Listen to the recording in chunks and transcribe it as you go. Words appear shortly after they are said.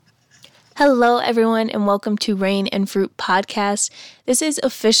Hello, everyone, and welcome to Rain and Fruit Podcast. This is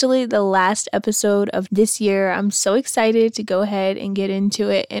officially the last episode of this year. I'm so excited to go ahead and get into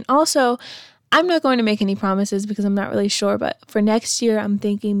it. And also, I'm not going to make any promises because I'm not really sure, but for next year, I'm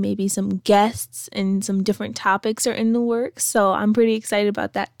thinking maybe some guests and some different topics are in the works. So I'm pretty excited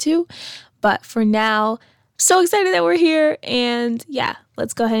about that too. But for now, so excited that we're here. And yeah,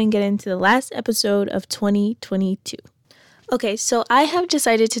 let's go ahead and get into the last episode of 2022. Okay, so I have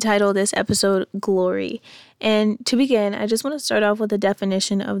decided to title this episode Glory. And to begin, I just want to start off with a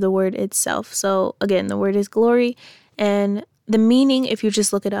definition of the word itself. So again, the word is glory, and the meaning, if you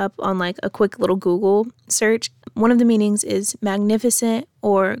just look it up on like a quick little Google search, one of the meanings is magnificent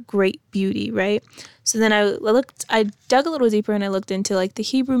or great beauty, right? So then I dug a little deeper and I looked into like the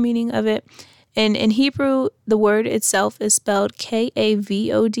Hebrew meaning of it. And in Hebrew, the word itself is spelled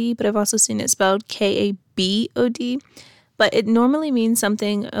K-A-V-O-D, but I've also seen it spelled K-A-B-O-D. But it normally means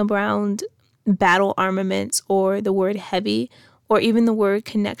something around battle armaments or the word heavy or even the word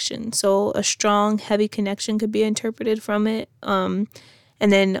connection. So a strong, heavy connection could be interpreted from it. And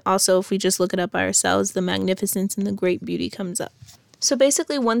then also if we just look it up by ourselves, the magnificence and the great beauty comes up. So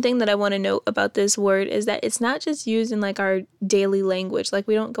basically one thing that I want to note about this word is that it's not just used in like our daily language. Like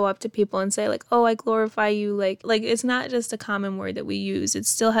we don't go up to people and say like, oh, I glorify you. Like it's not just a common word that we use. It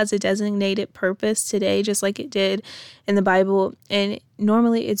still has a designated purpose today, just like it did in the Bible. And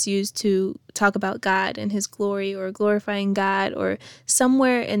normally it's used to talk about God and his glory or glorifying God or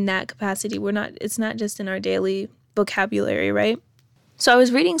somewhere in that capacity. It's not just in our daily vocabulary, right? So I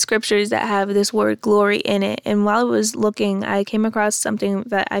was reading scriptures that have this word glory in it, and while I was looking, I came across something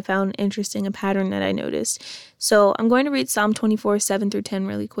that I found interesting, a pattern that I noticed. So I'm going to read Psalm 24, 7 through 10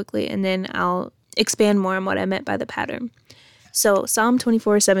 really quickly, and then I'll expand more on what I meant by the pattern. So Psalm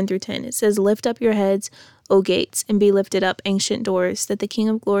 24, 7 through 10, it says, "Lift up your heads, O gates, and be lifted up, ancient doors, that the King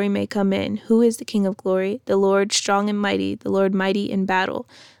of glory may come in. Who is the King of glory? The Lord strong and mighty, the Lord mighty in battle.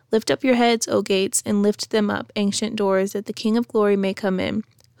 Lift up your heads, O gates, and lift them up, ancient doors, that the King of glory may come in.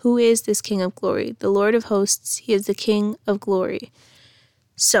 Who is this King of glory? The Lord of hosts, he is the King of glory."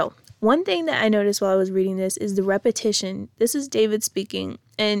 So, one thing that I noticed while I was reading this is the repetition. This is David speaking,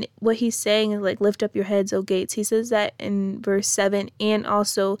 and what he's saying is like, lift up your heads, O gates. He says that in verse 7 and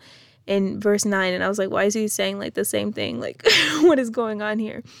also in verse 9, and I was like, why is he saying like the same thing? Like, what is going on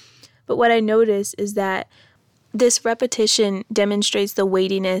here? But what I noticed is that this repetition demonstrates the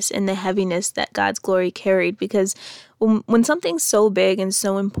weightiness and the heaviness that God's glory carried, because when something's so big and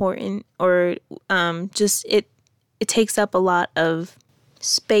so important, or it takes up a lot of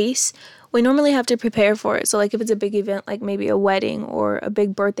space, we normally have to prepare for it. So like if it's a big event, like maybe a wedding or a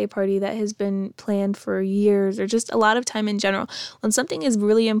big birthday party that has been planned for years, or just a lot of time in general, when something is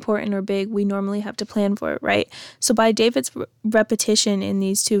really important or big, we normally have to plan for it, right? So by David's repetition in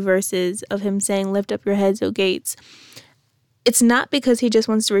these two verses of him saying, "Lift up your heads, O gates," it's not because he just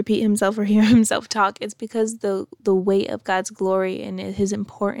wants to repeat himself or hear himself talk. It's because the weight of God's glory and his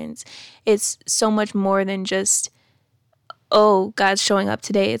importance, it's so much more than just, oh, God's showing up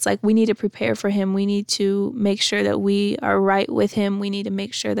today. It's like we need to prepare for him. We need to make sure that we are right with him. We need to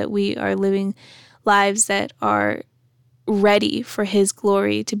make sure that we are living lives that are ready for his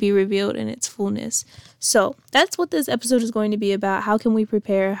glory to be revealed in its fullness. So that's what this episode is going to be about. How can we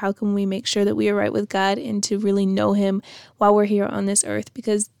prepare? How can we make sure that we are right with God and to really know him while we're here on this earth?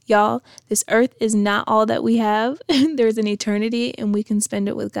 Because y'all, this earth is not all that we have. There's an eternity and we can spend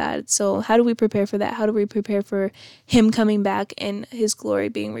it with God. So how do we prepare for that? How do we prepare for him coming back and his glory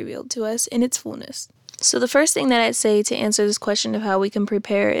being revealed to us in its fullness? So the first thing that I'd say to answer this question of how we can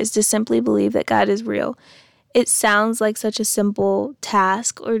prepare is to simply believe that God is real. It sounds like such a simple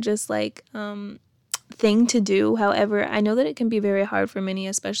task or just like thing to do. However, I know that it can be very hard for many,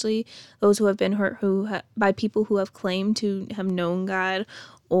 especially those who have been hurt by people who have claimed to have known God,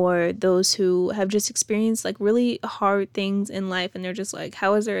 or those who have just experienced like really hard things in life. And they're just like,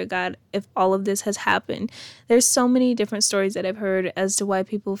 how is there a God if all of this has happened? There's so many different stories that I've heard as to why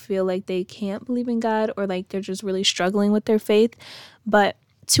people feel like they can't believe in God, or like they're just really struggling with their faith. But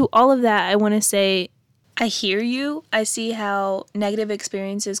to all of that, I want to say, I hear you. I see how negative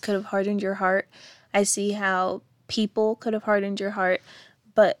experiences could have hardened your heart. I see how people could have hardened your heart,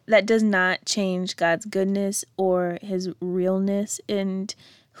 but that does not change God's goodness or his realness and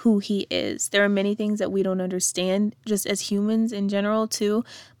who he is. There are many things that we don't understand just as humans in general too,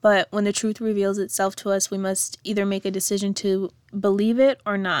 but when the truth reveals itself to us, we must either make a decision to believe it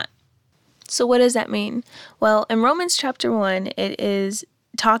or not. So what does that mean? Well, in Romans chapter 1, it is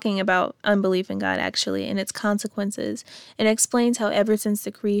talking about unbelief in God actually and its consequences, and explains how ever since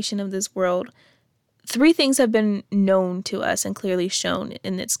the creation of this world, Three things have been known to us and clearly shown,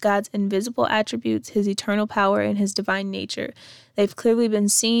 and it's God's invisible attributes, his eternal power, and his divine nature. They've clearly been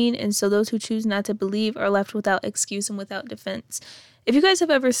seen, and so those who choose not to believe are left without excuse and without defense. If you guys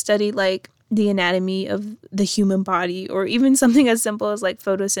have ever studied like the anatomy of the human body, or even something as simple as like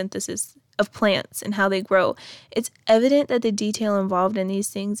photosynthesis of plants and how they grow, it's evident that the detail involved in these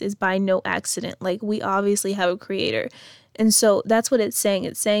things is by no accident. Like, we obviously have a creator. And so that's what it's saying.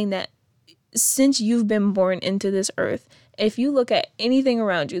 It's saying that since you've been born into this earth, if you look at anything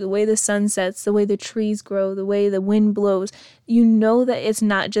around you, the way the sun sets, the way the trees grow, the way the wind blows, you know that it's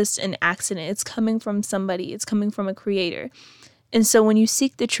not just an accident. It's coming from somebody. It's coming from a creator. And so when you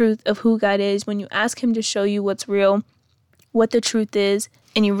seek the truth of who God is, when you ask him to show you what's real, what the truth is,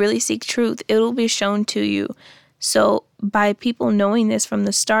 and you really seek truth, it'll be shown to you. So by people knowing this from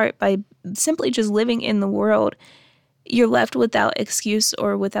the start, by simply just living in the world, you're left without excuse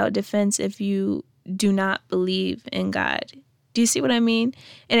or without defense if you do not believe in God. Do you see what I mean?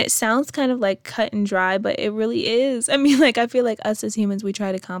 And it sounds kind of like cut and dry, but it really is. I mean, like, I feel like us as humans, we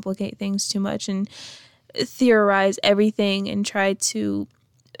try to complicate things too much and theorize everything and try to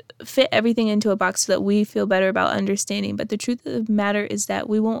fit everything into a box so that we feel better about understanding. But the truth of the matter is that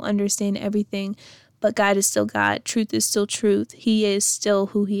we won't understand everything, but God is still God. Truth is still truth. He is still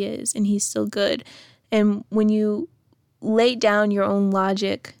who he is, and he's still good. And when you lay down your own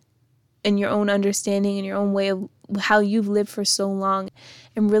logic and your own understanding and your own way of how you've lived for so long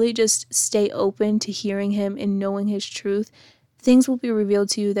and really just stay open to hearing him and knowing his truth, things will be revealed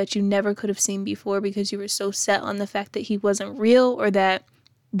to you that you never could have seen before because you were so set on the fact that he wasn't real, or that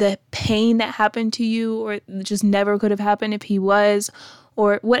the pain that happened to you or just never could have happened if he was,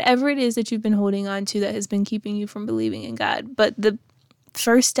 or whatever it is that you've been holding on to that has been keeping you from believing in God. But the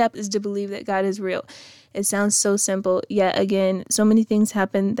first step is to believe that God is real. It sounds so simple, yet again, so many things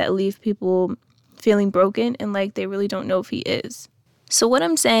happen that leave people feeling broken and like they really don't know if he is. So what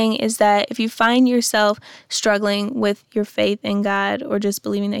I'm saying is that if you find yourself struggling with your faith in God or just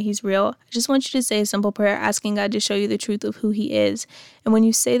believing that he's real, I just want you to say a simple prayer asking God to show you the truth of who he is. And when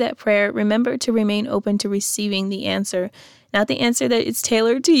you say that prayer, remember to remain open to receiving the answer. Not the answer that is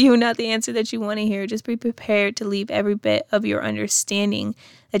tailored to you, not the answer that you want to hear. Just be prepared to leave every bit of your understanding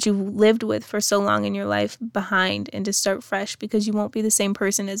that you've lived with for so long in your life behind and to start fresh, because you won't be the same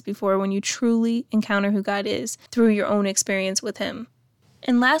person as before when you truly encounter who God is through your own experience with him.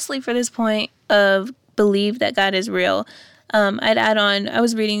 And lastly, for this point of believe that God is real, I'd add on, I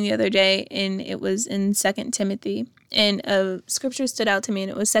was reading the other day and it was in 2 Timothy. And a scripture stood out to me, and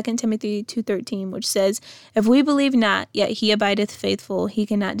it was 2 Timothy 2:13, which says, "If we believe not, yet he abideth faithful, he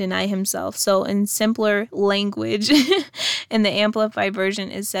cannot deny himself." So in simpler language, in the Amplified version,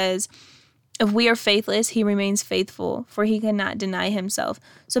 it says, if we are faithless, he remains faithful, for he cannot deny himself.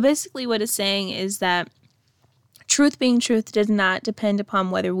 So basically what it's saying is that truth being truth does not depend upon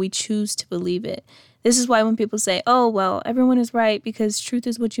whether we choose to believe it. This is why when people say, oh, well, everyone is right because truth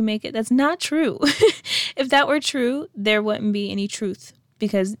is what you make it. That's not true. If that were true, there wouldn't be any truth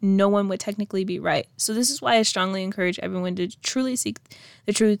because no one would technically be right. So this is why I strongly encourage everyone to truly seek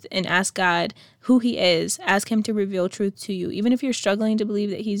the truth and ask God who he is. Ask him to reveal truth to you. Even if you're struggling to believe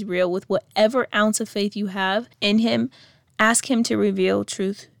that he's real, with whatever ounce of faith you have in him, ask him to reveal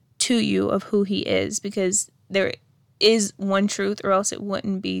truth to you of who he is, because there is one truth, or else it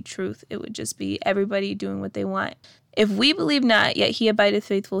wouldn't be truth. It would just be everybody doing what they want. If we believe not, yet he abideth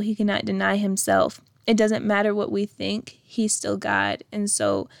faithful, he cannot deny himself. It doesn't matter what we think, he's still God. And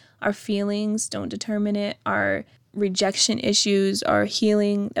so our feelings don't determine it. Our rejection issues, our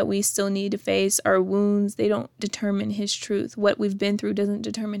healing that we still need to face, our wounds, they don't determine his truth. What we've been through doesn't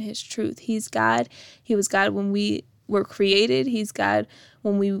determine his truth. He's God. He was God when we were created. He's God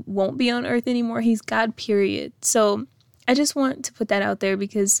when we won't be on earth anymore. He's God, period. So I just want to put that out there,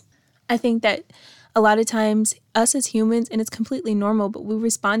 because I think that a lot of times us as humans, and it's completely normal, but we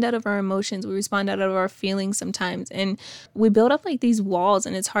respond out of our emotions. We respond out of our feelings sometimes. And we build up like these walls,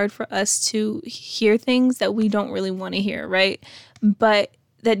 and it's hard for us to hear things that we don't really want to hear, right? But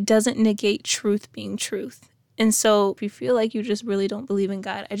that doesn't negate truth being truth. And so if you feel like you just really don't believe in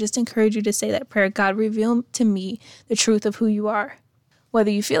God, I just encourage you to say that prayer. God, reveal to me the truth of who you are. Whether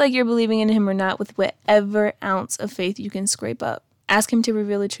you feel like you're believing in him or not, with whatever ounce of faith you can scrape up. Ask him to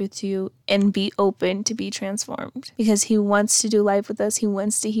reveal the truth to you and be open to be transformed, because he wants to do life with us. He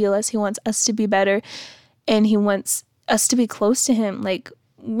wants to heal us. He wants us to be better, and he wants us to be close to him. Like,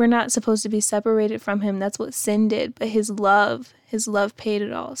 we're not supposed to be separated from him. That's what sin did, but his love paid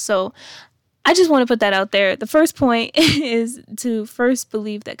it all. So I just want to put that out there. The first point is to first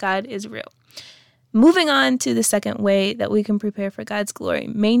believe that God is real. Moving on to the second way that we can prepare for God's glory,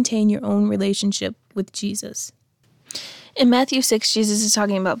 maintain your own relationship with Jesus. In Matthew 6, Jesus is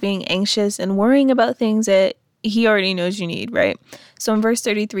talking about being anxious and worrying about things that he already knows you need, right? So in verse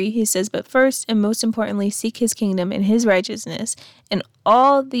 33, he says, "But first and most importantly, seek his kingdom and his righteousness, and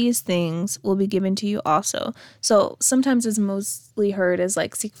all these things will be given to you also." So sometimes it's mostly heard as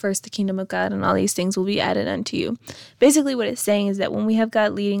like, seek first the kingdom of God and all these things will be added unto you. Basically what it's saying is that when we have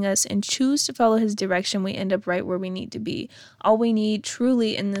God leading us and choose to follow his direction, we end up right where we need to be. All we need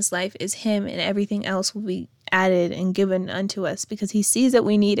truly in this life is him, and everything else will be added and given unto us because he sees that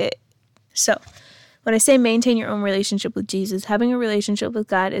we need it. So when I say maintain your own relationship with Jesus, having a relationship with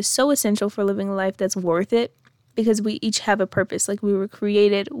God is so essential for living a life that's worth it, because we each have a purpose. Like, we were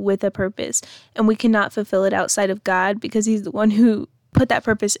created with a purpose, and we cannot fulfill it outside of God because he's the one who put that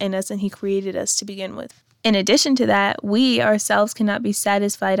purpose in us and he created us to begin with. In addition to that, we ourselves cannot be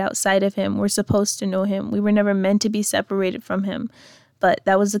satisfied outside of him. We're supposed to know him. We were never meant to be separated from him. But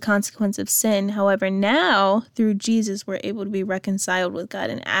that was the consequence of sin. However, now, through Jesus, we're able to be reconciled with God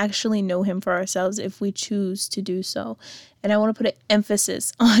and actually know him for ourselves if we choose to do so. And I want to put an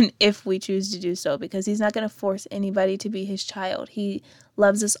emphasis on if we choose to do so, because he's not going to force anybody to be his child. He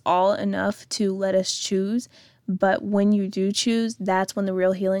loves us all enough to let us choose. But when you do choose, that's when the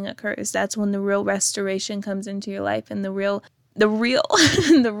real healing occurs. That's when the real restoration comes into your life, and the real the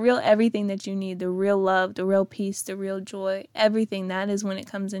real everything that you need, the real love, the real peace, the real joy, everything. That is when it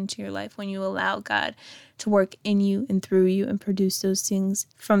comes into your life, when you allow God to work in you and through you and produce those things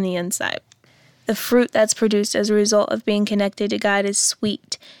from the inside. The fruit that's produced as a result of being connected to God is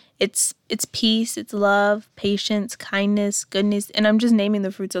sweet. It's peace, it's love, patience, kindness, goodness, and I'm just naming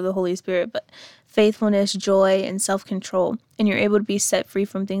the fruits of the Holy Spirit, but faithfulness, joy, and self-control. And you're able to be set free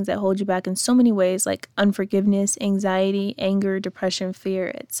from things that hold you back in so many ways, like unforgiveness, anxiety, anger, depression,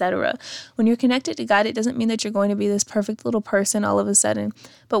 fear, etc. When you're connected to God, it doesn't mean that you're going to be this perfect little person all of a sudden.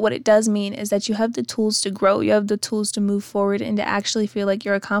 But what it does mean is that you have the tools to grow. You have the tools to move forward and to actually feel like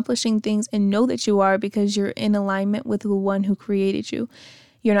you're accomplishing things, and know that you are, because you're in alignment with the one who created you.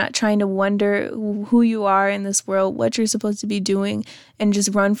 You're not trying to wonder who you are in this world, what you're supposed to be doing, and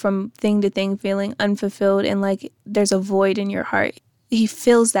just run from thing to thing feeling unfulfilled and like there's a void in your heart. He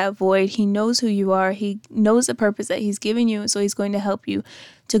fills that void. He knows who you are. He knows the purpose that he's given you. So he's going to help you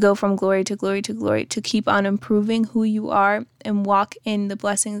to go from glory to glory to glory, to keep on improving who you are and walk in the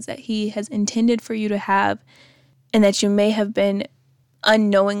blessings that he has intended for you to have, and that you may have been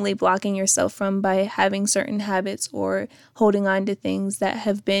unknowingly blocking yourself from by having certain habits or holding on to things that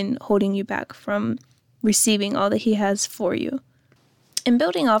have been holding you back from receiving all that he has for you. And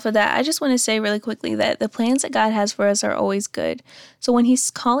building off of that, I just want to say really quickly that the plans that God has for us are always good. So when he's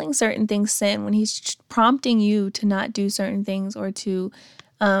calling certain things sin, when he's prompting you to not do certain things or to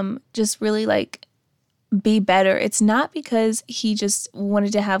just really like be better, it's not because he just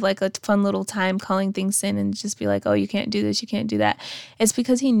wanted to have like a fun little time calling things sin and just be like, oh, you can't do this, you can't do that. It's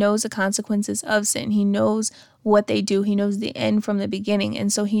because he knows the consequences of sin. He knows what they do. He knows the end from the beginning.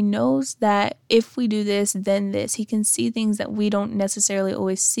 And so he knows that if we do this, then this. He can see things that we don't necessarily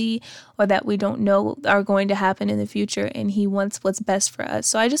always see, or that we don't know are going to happen in the future. And he wants what's best for us.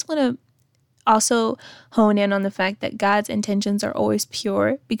 So I just want to also hone in on the fact that God's intentions are always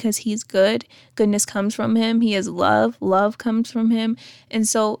pure, because he's good. Goodness comes from him. He is love. Love comes from him. And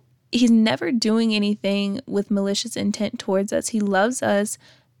so he's never doing anything with malicious intent towards us. He loves us,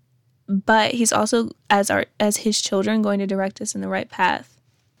 but he's also, as his children, going to direct us in the right path.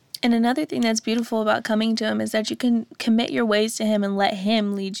 And another thing that's beautiful about coming to him is that you can commit your ways to him and let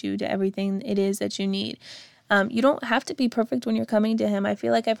him lead you to everything it is that you need. You don't have to be perfect when you're coming to him. I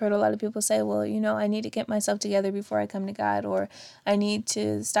feel like I've heard a lot of people say, well, I need to get myself together before I come to God, or I need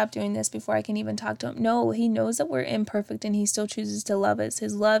to stop doing this before I can even talk to him. No, he knows that we're imperfect, and he still chooses to love us.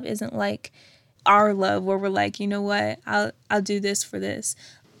 His love isn't like our love, where we're like, you know what, I'll do this for this.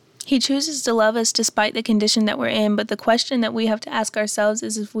 He chooses to love us despite the condition that we're in. But the question that we have to ask ourselves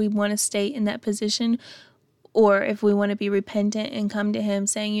is if we want to stay in that position, or if we want to be repentant and come to him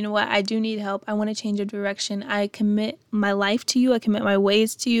saying, you know what, I do need help. I want to change a direction. I commit my life to you. I commit my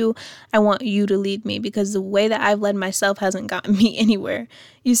ways to you. I want you to lead me, because the way that I've led myself hasn't gotten me anywhere.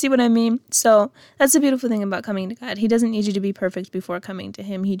 You see what I mean? So that's the beautiful thing about coming to God. He doesn't need you to be perfect before coming to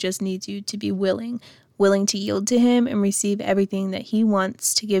him. He just needs you to be willing to yield to him and receive everything that he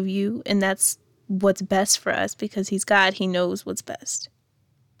wants to give you. And that's what's best for us, because he's God. He knows what's best.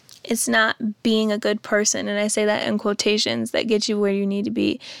 It's not being a good person, and I say that in quotations, that gets you where you need to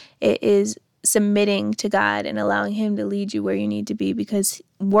be. It is submitting to God and allowing him to lead you where you need to be, because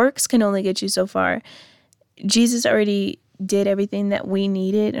works can only get you so far. Jesus already did everything that we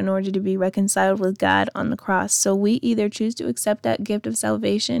needed in order to be reconciled with God on the cross. So we either choose to accept that gift of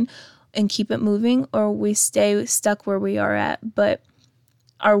salvation and keep it moving, or we stay stuck where we are at. But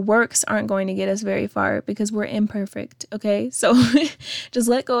our works aren't going to get us very far because we're imperfect, okay? So just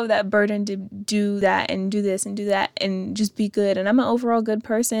let go of that burden to do that and do this and do that and just be good. And I'm an overall good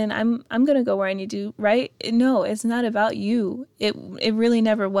person. I'm going to go where I need to, right? No, it's not about you. It really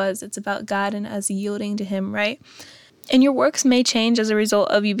never was. It's about God and us yielding to him, right? And your works may change as a result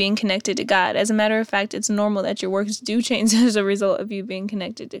of you being connected to God. As a matter of fact, it's normal that your works do change as a result of you being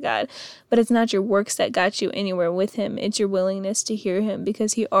connected to God. But it's not your works that got you anywhere with him. It's your willingness to hear him,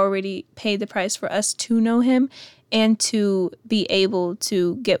 because he already paid the price for us to know him and to be able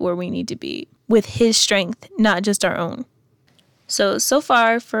to get where we need to be with his strength, not just our own. So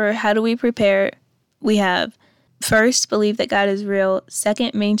far for how do we prepare, we have: first, believe that God is real.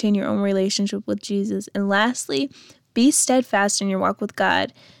 Second, maintain your own relationship with Jesus. And lastly, be steadfast in your walk with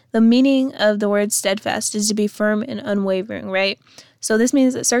God. The meaning of the word steadfast is to be firm and unwavering, right? So this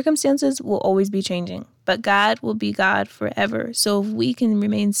means that circumstances will always be changing, but God will be God forever. So if we can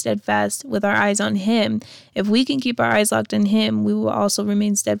remain steadfast with our eyes on him, if we can keep our eyes locked on him, we will also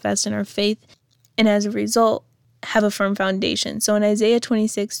remain steadfast in our faith, and as a result, have a firm foundation. So in Isaiah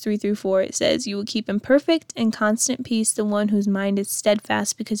 26, 3-4, it says, "You will keep in perfect and constant peace the one whose mind is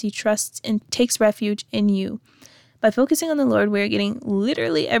steadfast, because he trusts and takes refuge in you." By focusing on the Lord, we are getting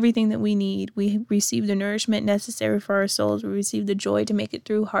literally everything that we need. We receive the nourishment necessary for our souls. We receive the joy to make it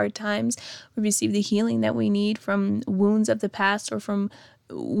through hard times. We receive the healing that we need from wounds of the past or from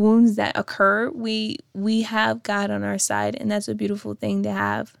wounds that occur. We have God on our side, and that's a beautiful thing to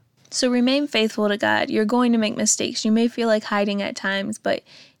have. So remain faithful to God. You're going to make mistakes. You may feel like hiding at times, but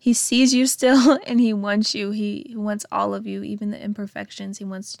he sees you still, and he wants you. He wants all of you, even the imperfections. He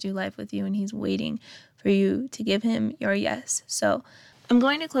wants to do life with you, and he's waiting for you to give him your yes. So I'm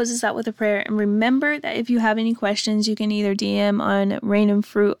going to close this out with a prayer. And remember that if you have any questions, you can either DM on Rain and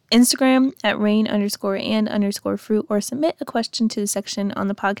Fruit Instagram at rain_and_fruit, or submit a question to the section on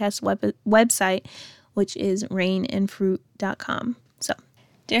the podcast website, which is rainandfruit.com. So,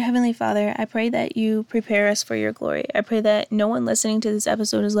 dear Heavenly Father, I pray that you prepare us for your glory. I pray that no one listening to this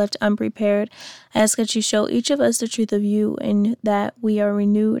episode is left unprepared. I ask that you show each of us the truth of you, and that we are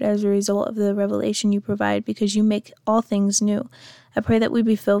renewed as a result of the revelation you provide, because you make all things new. I pray that we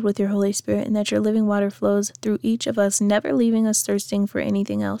be filled with your Holy Spirit, and that your living water flows through each of us, never leaving us thirsting for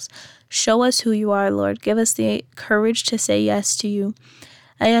anything else. Show us who you are, Lord. Give us the courage to say yes to you.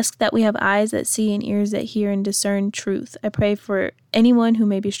 I ask that we have eyes that see and ears that hear and discern truth. I pray for anyone who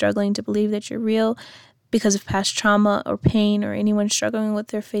may be struggling to believe that you're real because of past trauma or pain, or anyone struggling with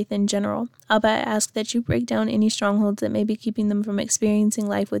their faith in general. Abba, I ask that you break down any strongholds that may be keeping them from experiencing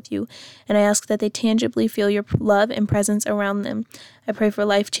life with you, and I ask that they tangibly feel your love and presence around them. I pray for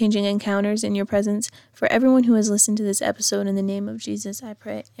life-changing encounters in your presence for everyone who has listened to this episode. In the name of Jesus, I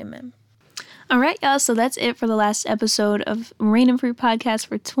pray. Amen. All right, y'all. So that's it for the last episode of Rain and Fruit Podcast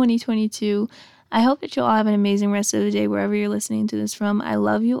for 2022. I hope that you all have an amazing rest of the day wherever you're listening to this from. I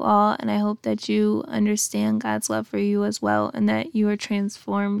love you all, and I hope that you understand God's love for you as well, and that you are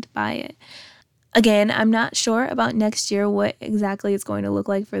transformed by it. Again, I'm not sure about next year what exactly it's going to look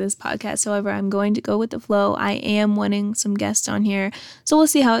like for this podcast. However, I'm going to go with the flow. I am wanting some guests on here, so we'll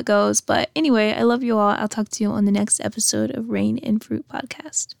see how it goes. But anyway, I love you all. I'll talk to you on the next episode of Rain and Fruit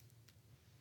Podcast.